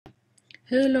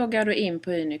Hur loggar du in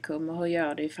på Unikum och hur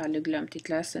gör du ifall du glömt ditt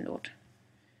lösenord?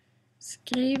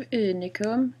 Skriv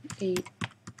Unikum i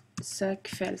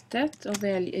sökfältet och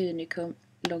välj Unikum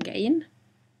logga in.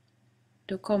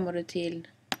 Då kommer du till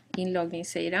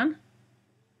inloggningssidan.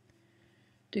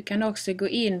 Du kan också gå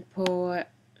in på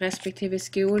respektive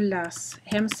skolas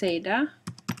hemsida,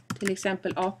 till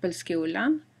exempel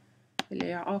Apelskolan. Vill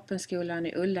jag ha Apelskolan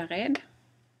i Ullared.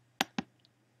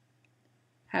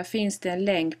 Här finns det en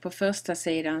länk på första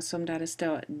sidan som där det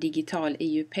står digital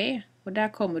IUP och där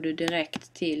kommer du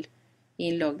direkt till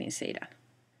inloggningssidan.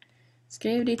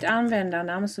 Skriv ditt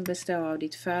användarnamn som består av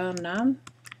ditt förnamn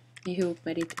ihop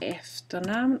med ditt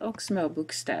efternamn och små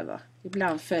bokstäver.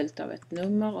 Ibland följt av ett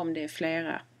nummer om det är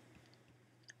flera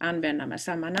användare med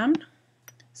samma namn.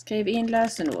 Skriv in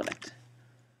lösenordet.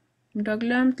 Om du har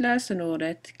glömt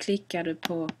lösenordet klickar du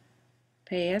på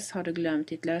PS har du glömt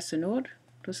ditt lösenord.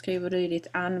 Då skriver du ditt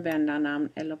användarnamn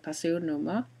eller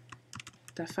personnummer.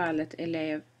 I det här fallet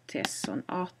elev Tesson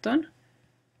 18.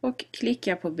 Och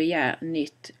klickar på begär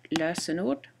nytt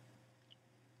lösenord.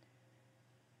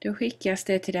 Då skickas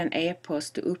det till den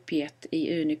e-post du uppgett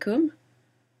i Unikum.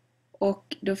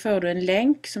 Och då får du en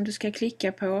länk som du ska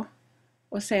klicka på.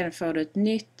 Och sen får du ett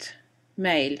nytt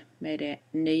mail med det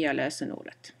nya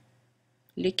lösenordet.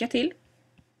 Lycka till!